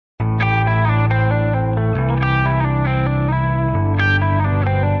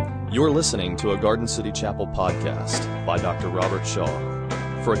You're listening to a Garden City Chapel podcast by Dr. Robert Shaw.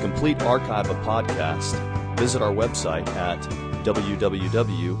 For a complete archive of podcasts, visit our website at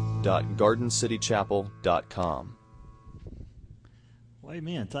www.gardencitychapel.com. Well,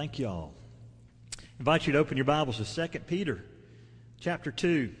 amen. Thank you all. I invite you to open your Bibles to 2 Peter chapter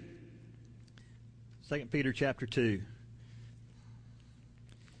 2. 2 Peter chapter 2.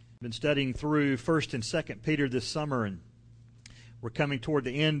 I've been studying through 1st and 2nd Peter this summer, and we're coming toward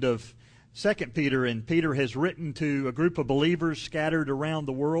the end of 2 Peter, and Peter has written to a group of believers scattered around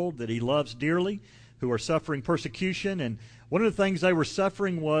the world that he loves dearly, who are suffering persecution. And one of the things they were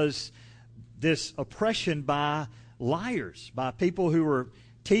suffering was this oppression by liars, by people who were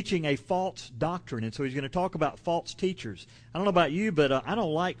teaching a false doctrine. And so he's going to talk about false teachers. I don't know about you, but I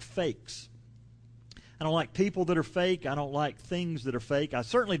don't like fakes. I don't like people that are fake. I don't like things that are fake. I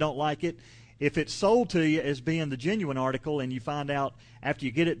certainly don't like it if it's sold to you as being the genuine article and you find out after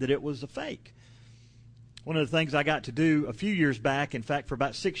you get it that it was a fake. One of the things I got to do a few years back, in fact, for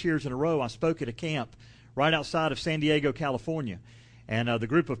about 6 years in a row, I spoke at a camp right outside of San Diego, California. And the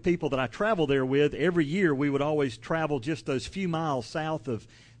group of people that I travel there with, every year we would always travel just those few miles south of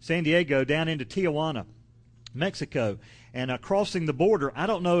San Diego down into Tijuana, Mexico. And crossing the border, I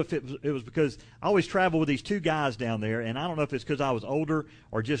don't know if it was because I always travel with these two guys down there, and I don't know if it's because I was older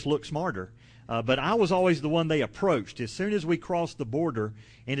or just looked smarter. But I was always the one they approached. As soon as we crossed the border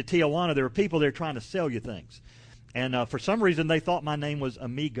into Tijuana, there were people there trying to sell you things. And for some reason, they thought my name was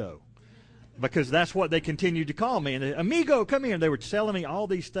Amigo, because that's what they continued to call me. And they, Amigo, come here. And they were selling me all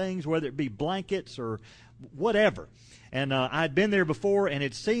these things, whether it be blankets or whatever. And I'd been there before and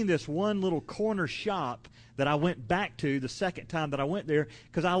had seen this one little corner shop that I went back to the second time that I went there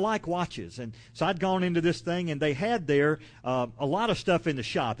because I like watches. And so I'd gone into this thing, and they had there a lot of stuff in the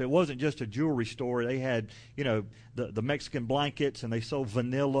shop. It wasn't just a jewelry store. They had, the Mexican blankets, and they sold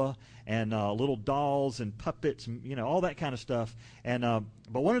vanilla and little dolls and puppets and, all that kind of stuff. And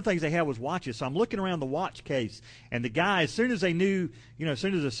but one of the things they had was watches. So I'm looking around the watch case, and the guy, as soon as they knew, as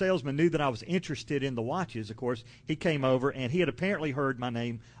soon as the salesman knew that I was interested in the watches, of course, he came over, and he had apparently heard my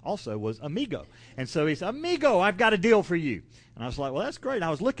name also was Amigo. And so he said, Amigo, I've got a deal for you. And I was like, well, that's great. I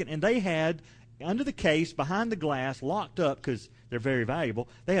was looking, and they had, under the case, behind the glass, locked up, because they're very valuable,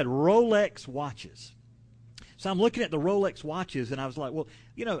 they had Rolex watches. So I'm looking at the Rolex watches, and I was like, well,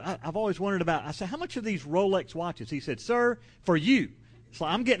 I've always wondered about, I said, how much are these Rolex watches? He said, sir, for you. So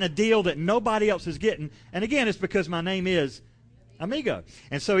I'm getting a deal that nobody else is getting. And again, it's because my name is Amigo.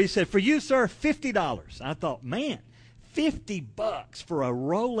 And so he said, for you, sir, $50. I thought, man, $50 for a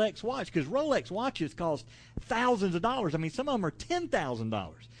Rolex watch, because Rolex watches cost thousands of dollars. I mean, some of them are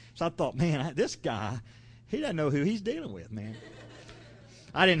 $10,000. So I thought, man, this guy, he doesn't know who he's dealing with, man.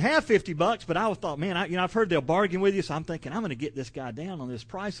 I didn't have $50, but I thought, man, I've heard they'll bargain with you, so I'm thinking I'm going to get this guy down on this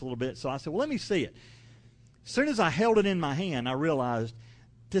price a little bit. So I said, well, let me see it. As soon as I held it in my hand, I realized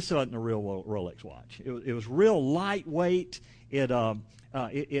this wasn't a real Rolex watch. It was real lightweight. The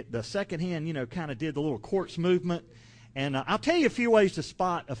second hand, kind of did the little quartz movement. And I'll tell you a few ways to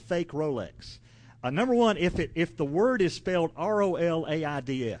spot a fake Rolex. Number one, if the word is spelled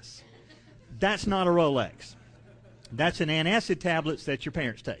R-O-L-A-I-D-S, that's not a Rolex. That's an antacid tablets that your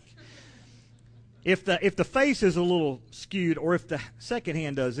parents take. If the face is a little skewed, or if the second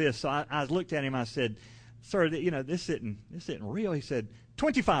hand does this, so I looked at him. I said, "Sir, this isn't real." He said,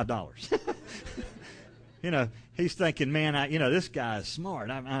 $25. He's thinking, man, this guy is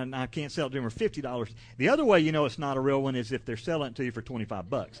smart. I can't sell it to him for $50. The other way it's not a real one is if they're selling it to you for $25.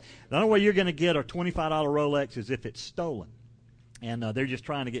 The only way you're going to get a $25 Rolex is if it's stolen. And they're just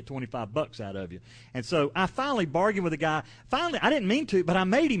trying to get $25 out of you. And so I finally bargained with the guy. Finally, I didn't mean to, but I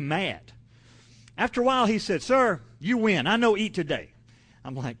made him mad. After a while, he said, sir, you win. I know eat today.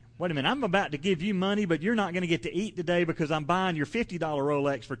 I'm like, wait a minute. I'm about to give you money, but you're not going to get to eat today because I'm buying your $50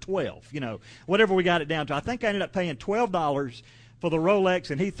 Rolex for $12. Whatever we got it down to. I think I ended up paying $12 for the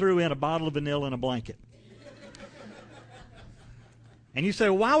Rolex, and he threw in a bottle of vanilla and a blanket. And you say,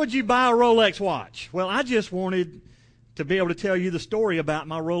 well, why would you buy a Rolex watch? Well, I just wanted to be able to tell you the story about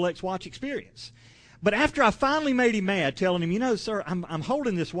my Rolex watch experience. But after I finally made him mad, telling him, sir, I'm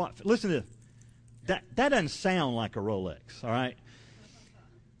holding this watch. Listen to this. That doesn't sound like a Rolex, all right?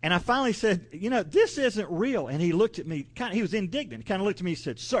 And I finally said, this isn't real. And he looked at me, he was indignant. He kind of looked at me and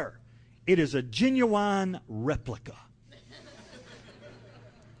said, sir, it is a genuine replica.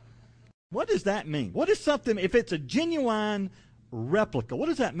 What does that mean? What is something, if it's a genuine replica, what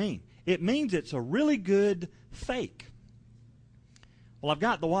does that mean? It means it's a really good fake. Well, I've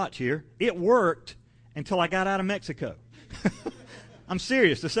got the watch here. It worked until I got out of Mexico. I'm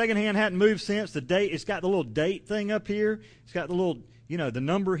serious. The second hand hadn't moved since. The date, it's got the little date thing up here. It's got the little, the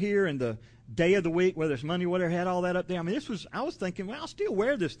number here and the day of the week, whether it's Monday, whatever, had all that up there. I mean, I was thinking, well, I'll still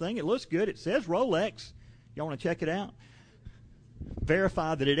wear this thing. It looks good. It says Rolex. Y'all want to check it out?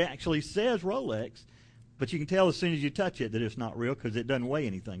 Verify that it actually says Rolex. But you can tell as soon as you touch it that it's not real because it doesn't weigh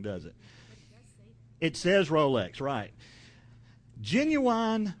anything, does it? It says Rolex, right.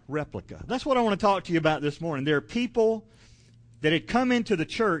 Genuine replica. That's what I want to talk to you about this morning. There are people that had come into the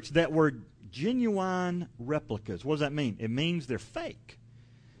church that were genuine replicas. What does that mean? It means they're fake.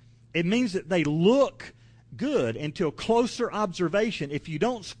 It means that they look good until closer observation. If you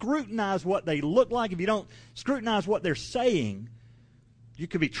don't scrutinize what they look like, if you don't scrutinize what they're saying, you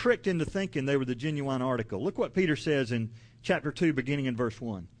could be tricked into thinking they were the genuine article. Look what Peter says in chapter 2, beginning in verse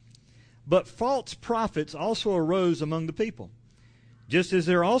 1. But false prophets also arose among the people, just as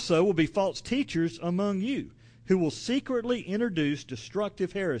there also will be false teachers among you, who will secretly introduce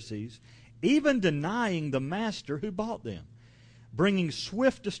destructive heresies, even denying the master who bought them, bringing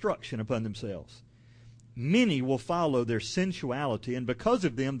swift destruction upon themselves. Many will follow their sensuality, and because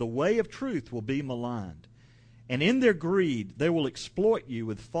of them the way of truth will be maligned. And in their greed they will exploit you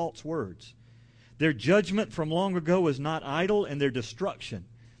with false words. Their judgment from long ago is not idle, and their destruction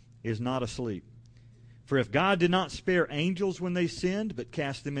is not asleep. For if God did not spare angels when they sinned, but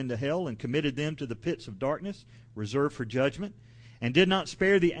cast them into hell and committed them to the pits of darkness, reserved for judgment, and did not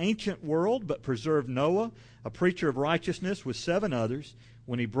spare the ancient world, but preserved Noah, a preacher of righteousness, with 7 others,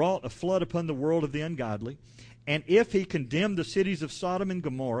 when he brought a flood upon the world of the ungodly, and if he condemned the cities of Sodom and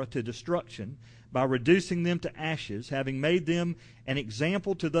Gomorrah to destruction by reducing them to ashes, having made them an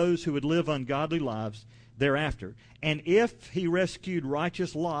example to those who would live ungodly lives thereafter, and if he rescued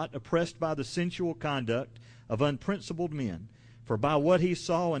righteous Lot, oppressed by the sensual conduct of unprincipled men, for by what he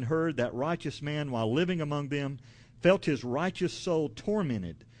saw and heard, that righteous man, while living among them, felt his righteous soul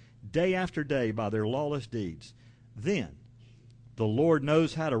tormented day after day by their lawless deeds, then the Lord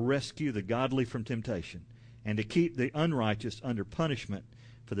knows how to rescue the godly from temptation and to keep the unrighteous under punishment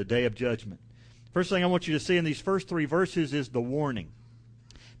for the day of judgment. First thing I want you to see in these first 3 verses is the warning.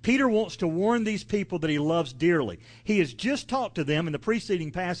 Peter wants to warn these people that he loves dearly. He has just talked to them in the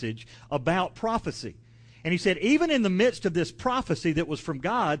preceding passage about prophecy. And he said, even in the midst of this prophecy that was from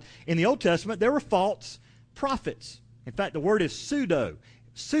God in the Old Testament, there were false prophets. In fact, the word is pseudo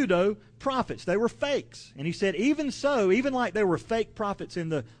prophets. They were fakes. And he said, even so, even like there were fake prophets in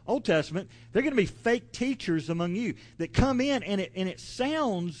the Old Testament, there are going to be fake teachers among you that come in and it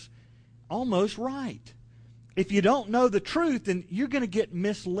sounds almost right. If you don't know the truth, then you're going to get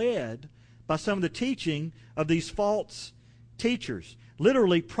misled by some of the teaching of these false teachers.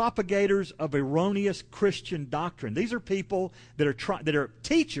 Literally, propagators of erroneous Christian doctrine. These are people that are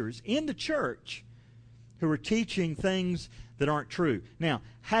teachers in the church who are teaching things that aren't true. Now,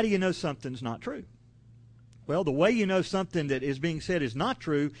 how do you know something's not true? Well, the way you know something that is being said is not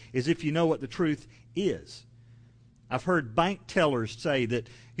true is if you know what the truth is. I've heard bank tellers say that,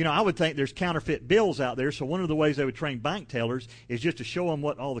 I would think there's counterfeit bills out there, so one of the ways they would train bank tellers is just to show them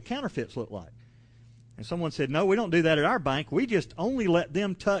what all the counterfeits look like. And someone said, no, we don't do that at our bank. We just only let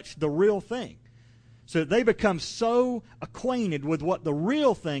them touch the real thing. So that they become so acquainted with what the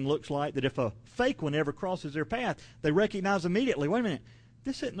real thing looks like that if a fake one ever crosses their path, they recognize immediately, wait a minute,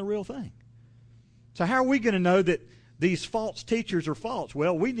 this isn't the real thing. So how are we going to know that these false teachers are false?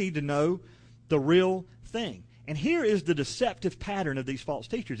 Well, we need to know the real thing. And here is the deceptive pattern of these false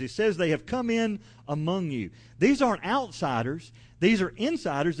teachers. It says they have come in among you. These aren't outsiders. These are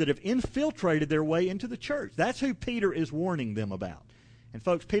insiders that have infiltrated their way into the church. That's who Peter is warning them about. And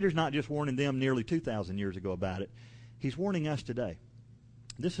folks, Peter's not just warning them nearly 2,000 years ago about it. He's warning us today.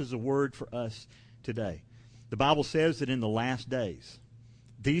 This is a word for us today. The Bible says that in the last days,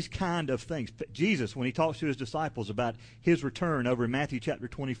 these kind of things, Jesus, when he talks to his disciples about his return over in Matthew chapter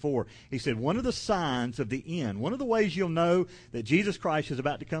 24, he said one of the signs of the end, one of the ways you'll know that Jesus Christ is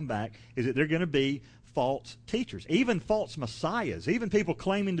about to come back is that there are going to be false teachers, even false messiahs, even people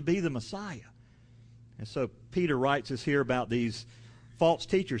claiming to be the Messiah. And so Peter writes us here about these false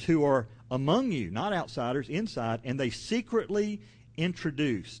teachers who are among you, not outsiders, inside, and they secretly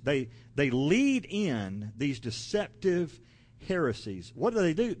introduce, they lead in these deceptive heresies. What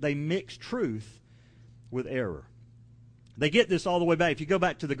do? They mix truth with error. They get this all the way back. If you go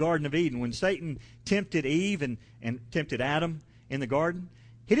back to the Garden of Eden, when Satan tempted Eve and tempted Adam in the garden,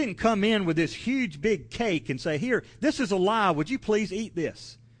 he didn't come in with this huge big cake and say, here, this is a lie. Would you please eat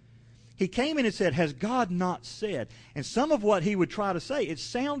this? He came in and said, has God not said? And some of what he would try to say, it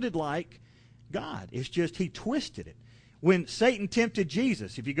sounded like God. It's just he twisted it. When Satan tempted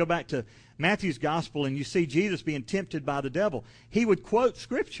Jesus, if you go back to Matthew's gospel and you see Jesus being tempted by the devil, he would quote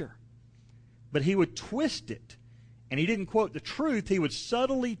Scripture, but he would twist it and he didn't quote the truth, he would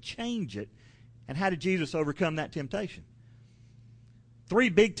subtly change it. And how did Jesus overcome that temptation? 3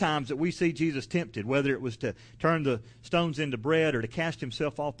 big times that we see Jesus tempted, whether it was to turn the stones into bread or to cast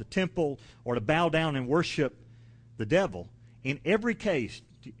himself off the temple or to bow down and worship the devil. In every case,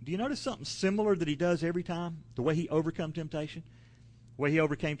 do you notice something similar that he does every time? The way he overcame temptation? The way he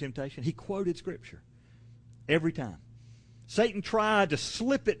overcame temptation? He quoted Scripture every time. Satan tried to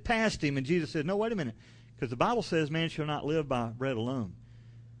slip it past him, and Jesus said, no, wait a minute, because the Bible says man shall not live by bread alone.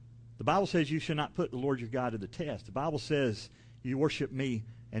 The Bible says you shall not put the Lord your God to the test. The Bible says you worship me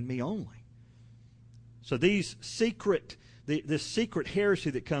and me only. So this secret heresy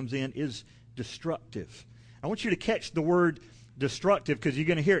that comes in is destructive. I want you to catch the word destructive because you're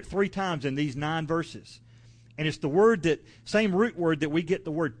going to hear it 3 times in these 9 verses. And it's the same root word that we get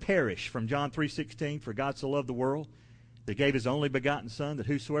the word perish from John 3:16. For God so loved the world that gave his only begotten Son, that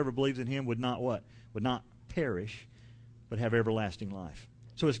whosoever believes in him would not what? Would not perish, but have everlasting life.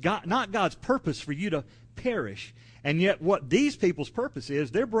 So it's not God's purpose for you to perish. And yet what these people's purpose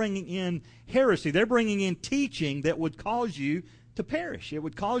is, they're bringing in heresy. They're bringing in teaching that would cause you to perish. It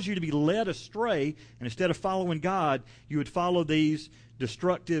would cause you to be led astray, and instead of following God, you would follow these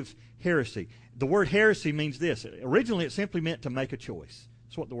destructive heresy. The word heresy means this. Originally, it simply meant to make a choice.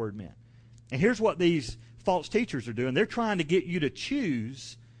 That's what the word meant. And here's what these false teachers are doing. They're trying to get you to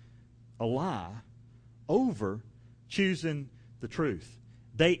choose a lie over choosing the truth.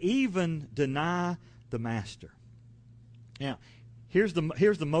 They even deny the master. Now, here's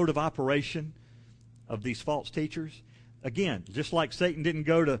the mode of operation of these false teachers. Again, just like Satan didn't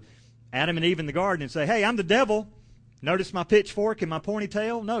go to Adam and Eve in the garden and say, hey, I'm the devil. Notice my pitchfork and my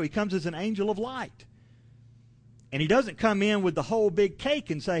pointy-tail? No, he comes as an angel of light. And he doesn't come in with the whole big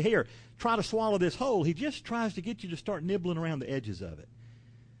cake and say, here, try to swallow this whole. He just tries to get you to start nibbling around the edges of it.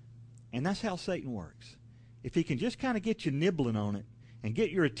 And that's how Satan works. If he can just kind of get you nibbling on it and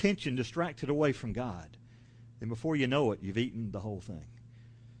get your attention distracted away from God, then before you know it, you've eaten the whole thing.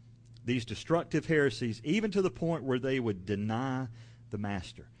 These destructive heresies, even to the point where they would deny the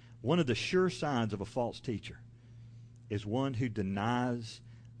master. One of the sure signs of a false teacher is one who denies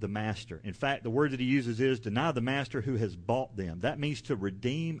the master. In fact, the word that he uses is deny the master who has bought them. That means to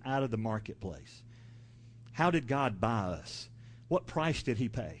redeem out of the marketplace. How did God buy us? What price did he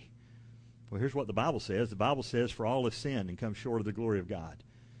pay? Well, here's what the Bible says. The Bible says, for all have sinned and come short of the glory of God.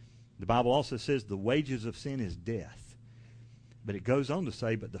 The Bible also says the wages of sin is death. But it goes on to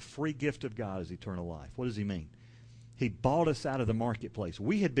say, but the free gift of God is eternal life. What does he mean? He bought us out of the marketplace.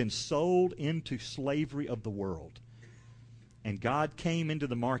 We had been sold into slavery of the world. And God came into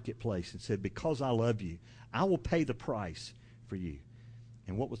the marketplace and said, because I love you, I will pay the price for you.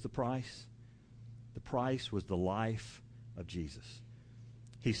 And what was the price? The price was the life of Jesus.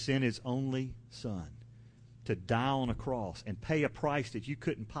 He sent his only Son to die on a cross and pay a price that you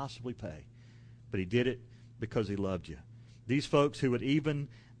couldn't possibly pay. But he did it because he loved you. These folks who would even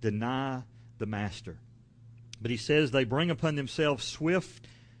deny the master. But he says they bring upon themselves swift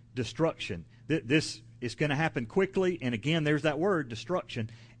destruction. This is going to happen quickly. And again, there's that word, destruction.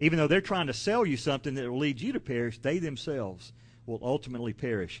 Even though they're trying to sell you something that will lead you to perish, they themselves will ultimately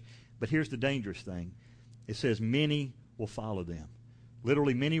perish. But here's the dangerous thing. It says many will follow them.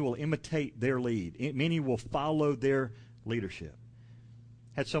 Literally, many will imitate their lead. Many will follow their leadership.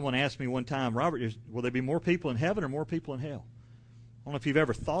 Had someone ask me one time, Robert, will there be more people in heaven or more people in hell? I don't know if you've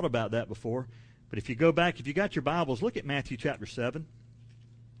ever thought about that before, but if you go back, if you got your Bibles, look at Matthew chapter 7.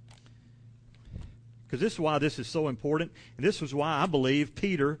 Because this is why this is so important, and this was why I believe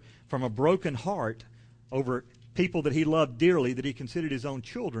Peter, from a broken heart over people that he loved dearly, that he considered his own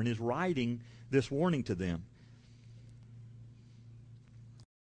children, is writing this warning to them.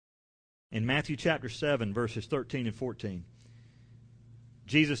 In Matthew chapter 7, verses 13 and 14,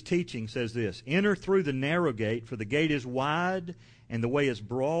 Jesus' teaching says this, enter through the narrow gate, for the gate is wide and the way is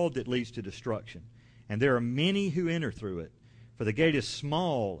broad that leads to destruction. And there are many who enter through it. For the gate is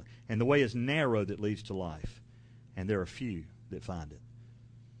small and the way is narrow that leads to life. And there are few that find it.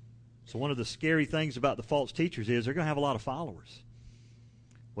 So one of the scary things about the false teachers is they're going to have a lot of followers.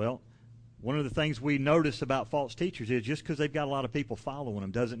 Well, one of the things we notice about false teachers is just because they've got a lot of people following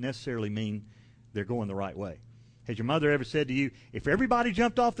them doesn't necessarily mean they're going the right way. Has your mother ever said to you, if everybody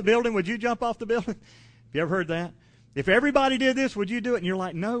jumped off the building, would you jump off the building? Have you ever heard that? If everybody did this, would you do it? And you're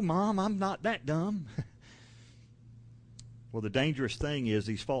like, no, Mom, I'm not that dumb. Well, the dangerous thing is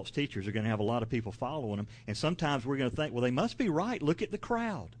these false teachers are going to have a lot of people following them. And sometimes we're going to think, well, they must be right. Look at the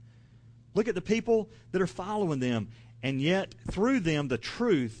crowd. Look at the people that are following them. And yet, through them, the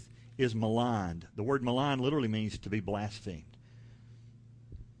truth is maligned. The word malign literally means to be blasphemed.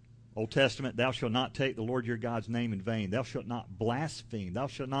 Old Testament, thou shalt not take the Lord your God's name in vain. Thou shalt not blaspheme. Thou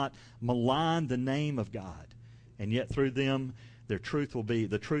shalt not malign the name of God. And yet through them, the truth will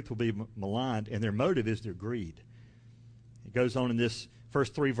be maligned, and their motive is their greed. It goes on in this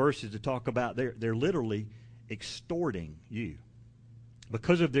first 3 verses to talk about they're literally extorting you.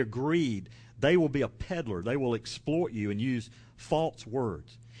 Because of their greed, they will be a peddler. They will exploit you and use false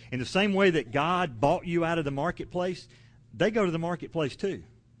words. In the same way that God bought you out of the marketplace, they go to the marketplace too.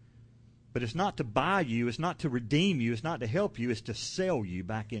 But it's not to buy you, it's not to redeem you, it's not to help you, it's to sell you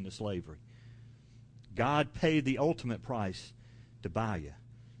back into slavery. God paid the ultimate price to buy you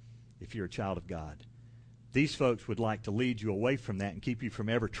if you're a child of God. These folks would like to lead you away from that and keep you from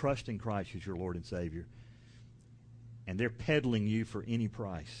ever trusting Christ as your Lord and Savior. And they're peddling you for any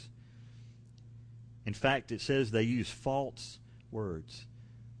price. In fact, it says they use false words.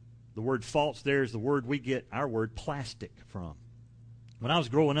 The word false there is the word we get our word plastic from. When I was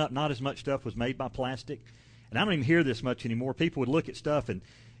growing up, not as much stuff was made by plastic. And I don't even hear this much anymore. People would look at stuff and,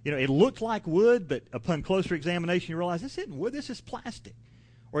 it looked like wood, but upon closer examination, you realize this isn't wood, this is plastic.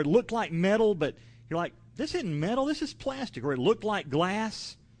 Or it looked like metal, but you're like, this isn't metal, this is plastic. Or it looked like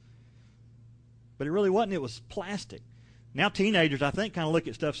glass, but it really wasn't, it was plastic. Now teenagers, I think, kind of look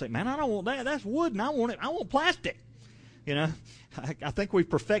at stuff and say, man, I don't want that, that's wood, and I want plastic. I think we've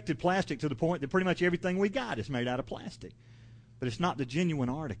perfected plastic to the point that pretty much everything we got is made out of plastic. But it's not the genuine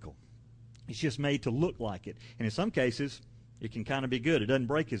article. It's just made to look like it. And in some cases, it can kind of be good. It doesn't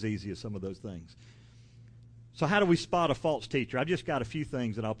break as easy as some of those things. So how do we spot a false teacher? I've just got a few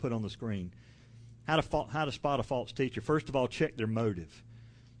things that I'll put on the screen. How to spot a false teacher. First of all, check their motive.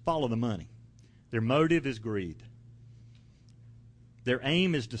 Follow the money. Their motive is greed. Their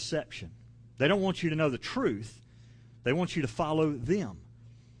aim is deception. They don't want you to know the truth. They want you to follow them.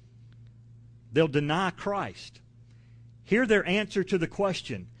 They'll deny Christ. Hear their answer to the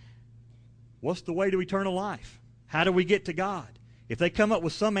question, what's the way to eternal life? How do we get to God? If they come up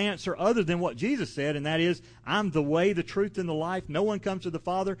with some answer other than what Jesus said, and that is, I'm the way, the truth, and the life, no one comes to the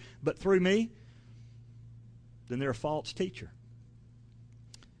Father but through me, then they're a false teacher.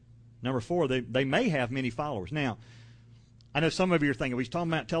 Number 4, they may have many followers. Now, I know some of you are thinking, he's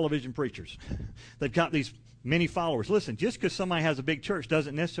talking about television preachers. They've got these many followers. Listen, just because somebody has a big church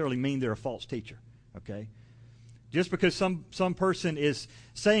doesn't necessarily mean they're a false teacher, okay? Just because some person is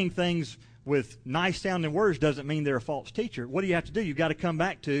saying things with nice-sounding words doesn't mean they're a false teacher. What do you have to do? You've got to come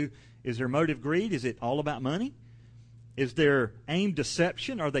back to, is their motive greed? Is it all about money? Is their aim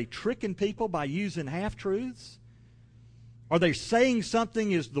deception? Are they tricking people by using half-truths? Are they saying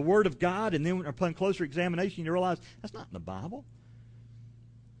something is the Word of God, and then upon closer examination you realize that's not in the Bible?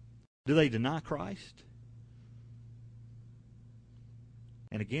 Do they deny Christ?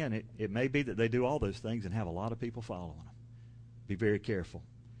 And again, it may be that they do all those things and have a lot of people following them. Be very careful.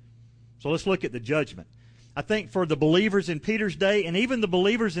 So let's look at the judgment. I think for the believers in Peter's day and even the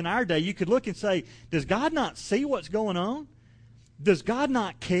believers in our day, you could look and say, does God not see what's going on? Does God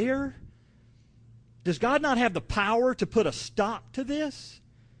not care? Does God not have the power to put a stop to this?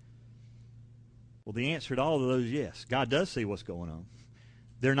 Well, the answer to all of those is yes. God does see what's going on.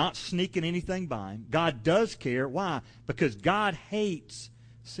 They're not sneaking anything by Him. God does care. Why? Because God hates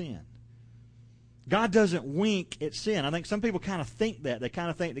sin. God doesn't wink at sin. I think some people kind of think that. They kind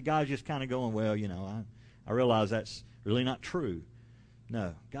of think that God's just kind of going, well, I realize that's really not true.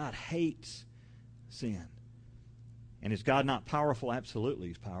 No, God hates sin. And is God not powerful? Absolutely,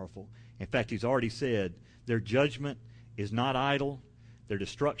 He's powerful. In fact, He's already said their judgment is not idle. Their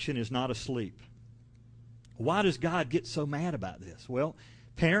destruction is not asleep. Why does God get so mad about this? Well,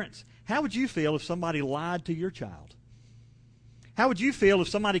 parents, how would you feel if somebody lied to your child? How would you feel if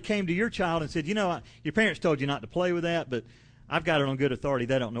somebody came to your child and said, your parents told you not to play with that, but I've got it on good authority.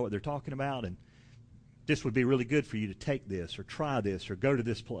 They don't know what they're talking about, and this would be really good for you to take this or try this or go to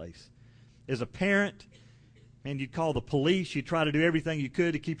this place. As a parent, and you'd call the police, you'd try to do everything you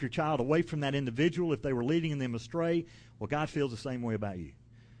could to keep your child away from that individual if they were leading them astray. Well, God feels the same way about you.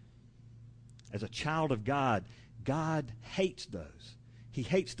 As a child of God, God hates those. He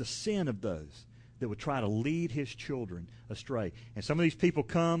hates the sin of those that would try to lead His children astray. And some of these people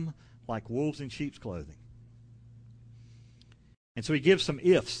come like wolves in sheep's clothing. And so He gives some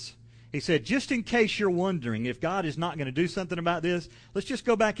ifs. He said, just in case you're wondering if God is not going to do something about this, let's just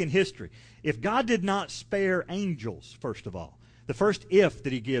go back in history. If God did not spare angels, first of all, the first if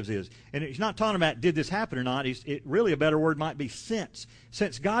that He gives is, and He's not talking about did this happen or not, really a better word might be since.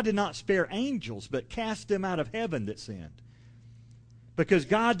 Since God did not spare angels, but cast them out of heaven that sinned. Because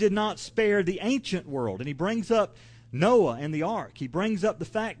God did not spare the ancient world. And He brings up Noah and the ark. He brings up the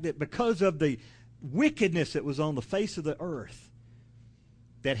fact that because of the wickedness that was on the face of the earth,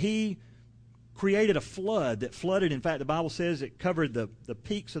 that He created a flood that flooded. In fact, the Bible says it covered the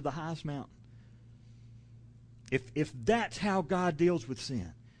peaks of the highest mountain. If that's how God deals with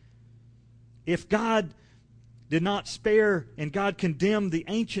sin, if God did not spare and God condemned the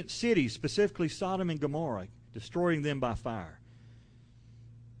ancient cities, specifically Sodom and Gomorrah, destroying them by fire,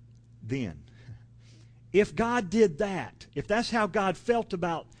 then, if God did that, if that's how God felt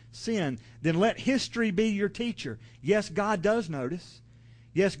about sin, then let history be your teacher. Yes, God does notice.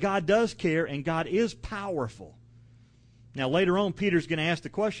 Yes, God does care, and God is powerful. Now, later on, Peter's going to ask the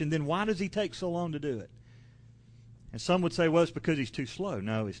question, then why does He take so long to do it? And some would say, well, it's because He's too slow.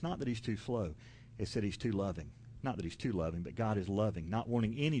 No, it's not that He's too slow. It's that He's too loving. Not that He's too loving, but God is loving, not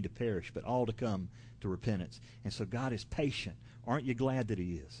wanting any to perish, but all to come to repentance. And so God is patient. Aren't you glad that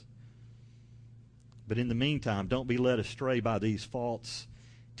He is? But in the meantime, don't be led astray by these false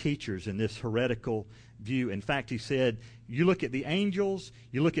teachers and this heretical view. In fact, he said, you look at the angels,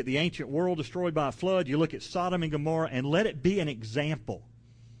 you look at the ancient world destroyed by a flood, you look at Sodom and Gomorrah, and let it be an example.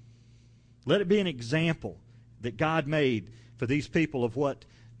 Let it be an example that God made for these people of what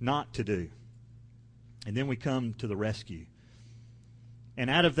not to do. And then we come to the rescue. And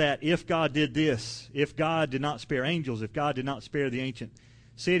out of that, if God did this, if God did not spare angels, if God did not spare the ancient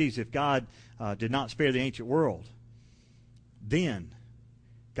cities, if God did not spare the ancient world, then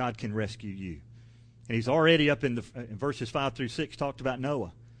God can rescue you. And He's already up in verses 5 through 6 talked about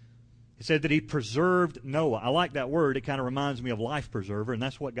Noah. It said that He preserved Noah. I like that word. It kind of reminds me of life preserver, and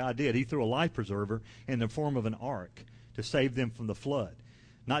that's what God did. He threw a life preserver in the form of an ark to save them from the flood.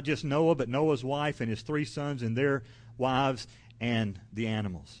 Not just Noah, but Noah's wife and his 3 sons and their wives and the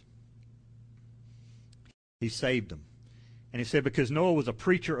animals. He saved them. And he said, because Noah was a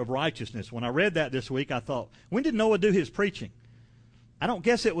preacher of righteousness. When I read that this week, I thought, when did Noah do his preaching? I don't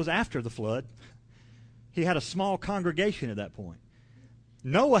guess it was after the flood. He had a small congregation at that point.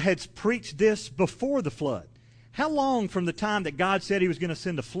 Noah had preached this before the flood. How long from the time that God said He was going to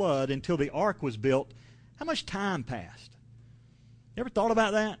send a flood until the ark was built, how much time passed? You ever thought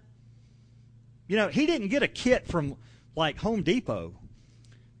about that? You know, he didn't get a kit from like Home Depot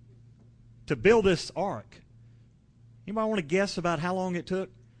to build this ark. Anybody want to guess about how long it took?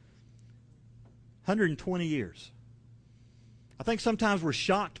 120 years. I think sometimes we're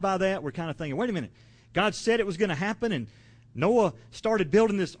shocked by that. We're kind of thinking, wait a minute. God said it was going to happen, and Noah started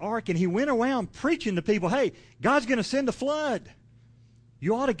building this ark, and he went around preaching to people, hey, God's going to send a flood.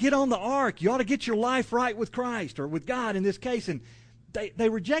 You ought to get on the ark. You ought to get your life right with Christ, or with God in this case. And they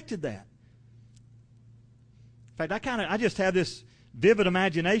rejected that. In fact, I just have this vivid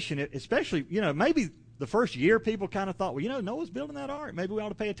imagination, especially, maybe the first year people kind of thought, well, Noah's building that ark. Maybe we ought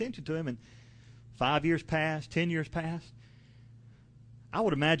to pay attention to him. And 5 years passed, 10 years passed. I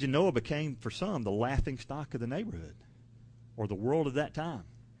would imagine Noah became, for some, the laughing stock of the neighborhood or the world of that time.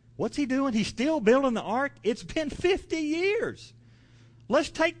 What's he doing? He's still building the ark? It's been 50 years. Let's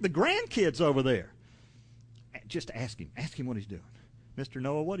take the grandkids over there. Just ask him. Ask him what he's doing. Mr.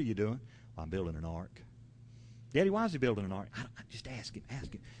 Noah, what are you doing? Well, I'm building an ark. Daddy, why is he building an ark? Just ask him.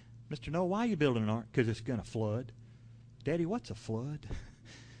 Ask him. Mr. Noah, why are you building an ark? Because it's going to flood. Daddy, what's a flood?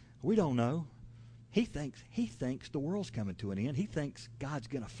 We don't know. He thinks the world's coming to an end. He thinks God's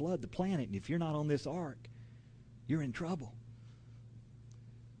going to flood the planet, and if you're not on this ark, you're in trouble.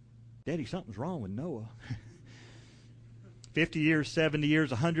 Daddy, something's wrong with Noah. 50 years, 70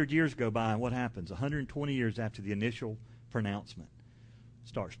 years, 100 years go by, and what happens? 120 years after the initial pronouncement, it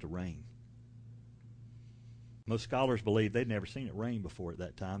starts to rain. Most scholars believe they'd never seen it rain before at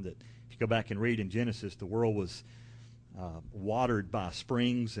that time, that if you go back and read in Genesis, the world was watered by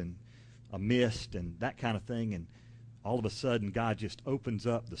springs and a mist and that kind of thing, and all of a sudden God just opens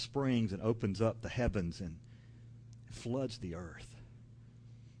up the springs and opens up the heavens and floods the earth.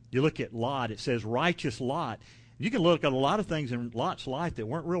 You look at Lot, it says righteous Lot. You can look at a lot of things in Lot's life that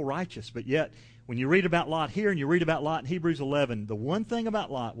weren't real righteous, but yet when you read about Lot here and you read about Lot in Hebrews 11, the one thing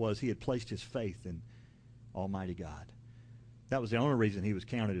about Lot was he had placed his faith in Almighty God. That was the only reason he was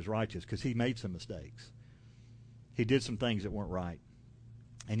counted as righteous, because he made some mistakes. He did some things that weren't right.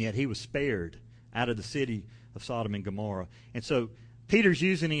 And yet he was spared out of the city of Sodom and Gomorrah. And so Peter's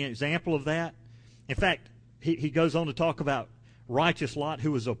using an example of that. In fact, he goes on to talk about righteous Lot,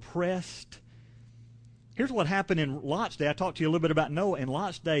 who was oppressed. Here's what happened in Lot's day. I talked to you a little bit about Noah. In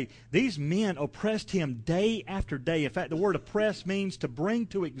Lot's day, these men oppressed him day after day. In fact, the word oppress means to bring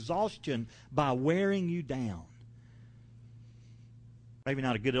to exhaustion by wearing you down. Maybe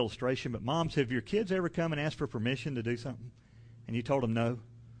not a good illustration, but moms, have your kids ever come and asked for permission to do something and you told them no?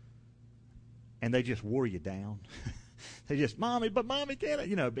 And they just wore you down. They just, Mommy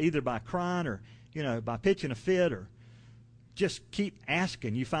can't, either by crying or, by pitching a fit or just keep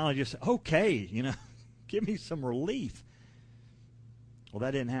asking. You finally just say, okay, give me some relief. Well,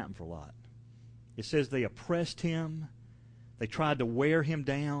 that didn't happen for Lot. It says they oppressed him. They tried to wear him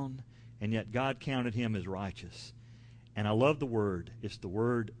down, and yet God counted him as righteous. And I love the word. It's the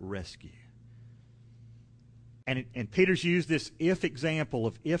word rescue. And Peter's used this if example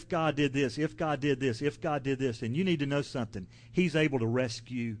of if God did this, if God did this, if God did this. And you need to know something. He's able to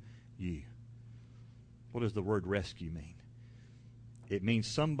rescue you. What does the word rescue mean? It means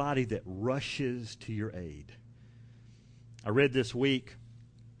somebody that rushes to your aid. I read this week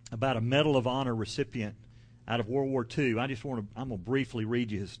about a Medal of Honor recipient out of World War II. I'm going to briefly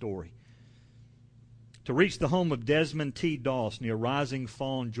read you his story. To reach the home of Desmond T. Doss near Rising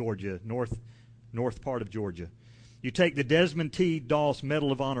Fawn, Georgia, north part of Georgia, you take the Desmond T. Doss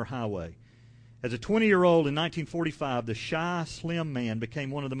Medal of Honor Highway. As a 20-year-old in 1945, the shy, slim man became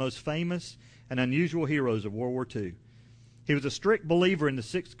one of the most famous and unusual heroes of World War II. He was a strict believer in the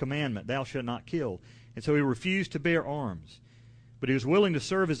sixth commandment, thou shalt not kill, and so he refused to bear arms. But he was willing to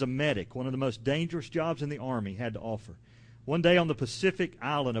serve as a medic, one of the most dangerous jobs in the Army had to offer. One day on the Pacific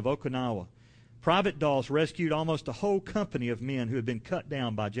island of Okinawa, Private Doss rescued almost a whole company of men who had been cut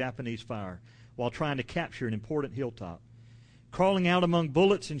down by Japanese fire while trying to capture an important hilltop. Crawling out among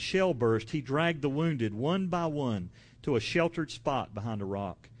bullets and shell bursts, he dragged the wounded one by one to a sheltered spot behind a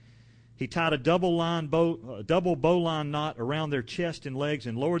rock. He tied a double bowline knot around their chest and legs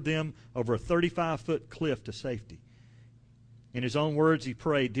and lowered them over a 35-foot cliff to safety. In his own words, he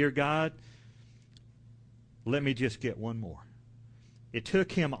prayed, "Dear God, let me just get one more." It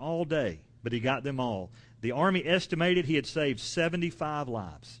took him all day, but he got them all. The Army estimated he had saved 75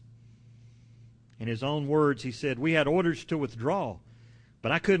 lives. In his own words, he said, "We had orders to withdraw,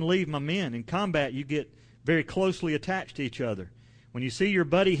 but I couldn't leave my men. In combat, you get very closely attached to each other. When you see your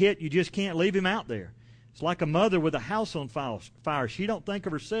buddy hit, you just can't leave him out there. It's like a mother with a house on fire. She don't think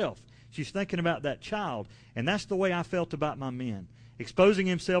of herself. She's thinking about that child. And that's the way I felt about my men. Exposing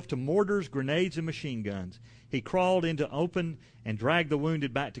himself to mortars, grenades, and machine guns, he crawled into open and dragged the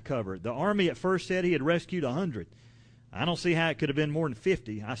wounded back to cover. The Army at first said he had rescued 100. I don't see how it could have been more than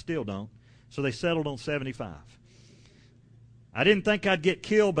 50. I still don't. So they settled on 75. I didn't think I'd get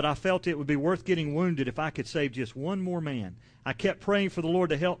killed, but I felt it would be worth getting wounded if I could save just one more man. I kept praying for the Lord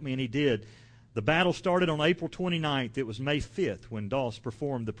to help me, and he did. The battle started on April 29th. It was May 5th when Doss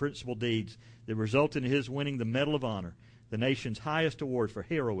performed the principal deeds that resulted in his winning the Medal of Honor, the nation's highest award for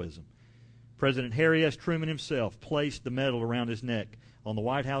heroism. President Harry S. Truman himself placed the medal around his neck on the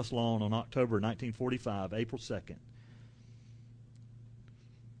White House lawn on October 1945, April 2nd.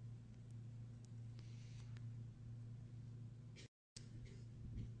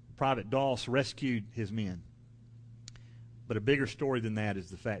 Private Doss rescued his men. But a bigger story than that is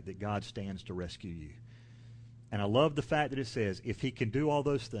the fact that God stands to rescue you. And I love the fact that it says, if he can do all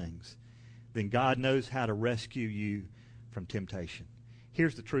those things, then God knows how to rescue you from temptation.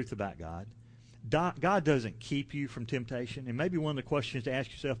 Here's the truth about God. God doesn't keep you from temptation. And maybe one of the questions to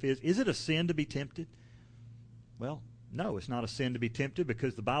ask yourself is it a sin to be tempted? Well, no, it's not a sin to be tempted,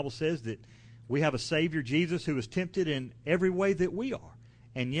 because the Bible says that we have a Savior, Jesus, who was tempted in every way that we are,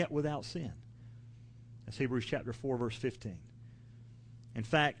 and yet without sin. That's Hebrews chapter 4, verse 15. In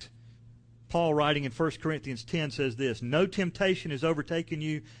fact, Paul, writing in 1 Corinthians 10, says this, "No temptation has overtaken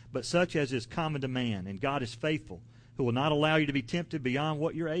you, but such as is common to man. And God is faithful, who will not allow you to be tempted beyond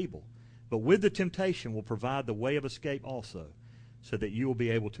what you're able. But with the temptation will provide the way of escape also, so that you will be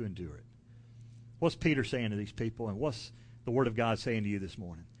able to endure it." What's Peter saying to these people, and what's the Word of God saying to you this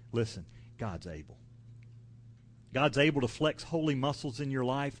morning? Listen, God's able. God's able to flex holy muscles in your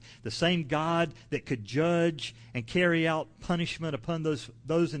life. The same God that could judge and carry out punishment upon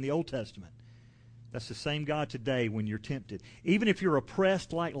those in the Old Testament. That's the same God today when you're tempted. Even if you're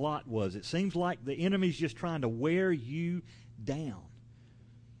oppressed like Lot was, it seems like the enemy's just trying to wear you down.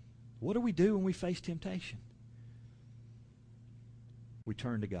 What do we do when we face temptation? We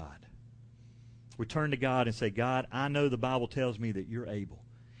turn to God. We turn to God and say, "God, I know the Bible tells me that you're able.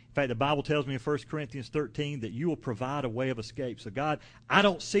 In fact, the Bible tells me in 1 Corinthians 13 that you will provide a way of escape. So God, I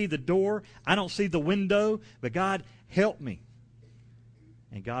don't see the door, I don't see the window, but God, help me."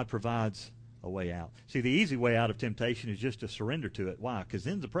 And God provides a way out. See, the easy way out of temptation is just to surrender to it. Why? Because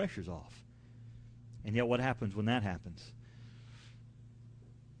then the pressure's off. And yet what happens when that happens?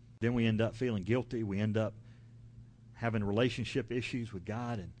 Then we end up feeling guilty. We end up having relationship issues with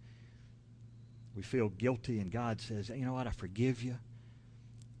God, and we feel guilty, and God says, "You know what, I forgive you.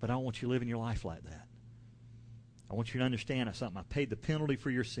 But I don't want you living your life like that. I want you to understand it's something. I paid the penalty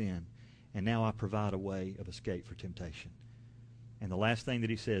for your sin, and now I provide a way of escape for temptation." And the last thing that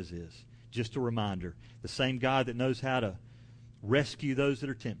he says is, just a reminder, the same God that knows how to rescue those that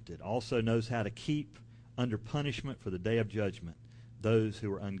are tempted, also knows how to keep under punishment for the day of judgment those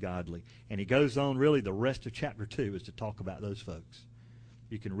who are ungodly. And he goes on, really, the rest of chapter 2 is to talk about those folks.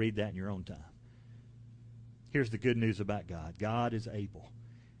 You can read that in your own time. Here's the good news about God. God is able,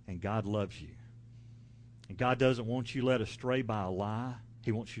 and God loves you. And God doesn't want you led astray by a lie.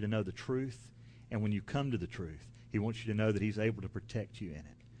 He wants you to know the truth. And when you come to the truth, he wants you to know that he's able to protect you in it.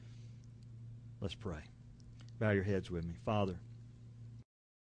 Let's pray. Bow your heads with me. Father,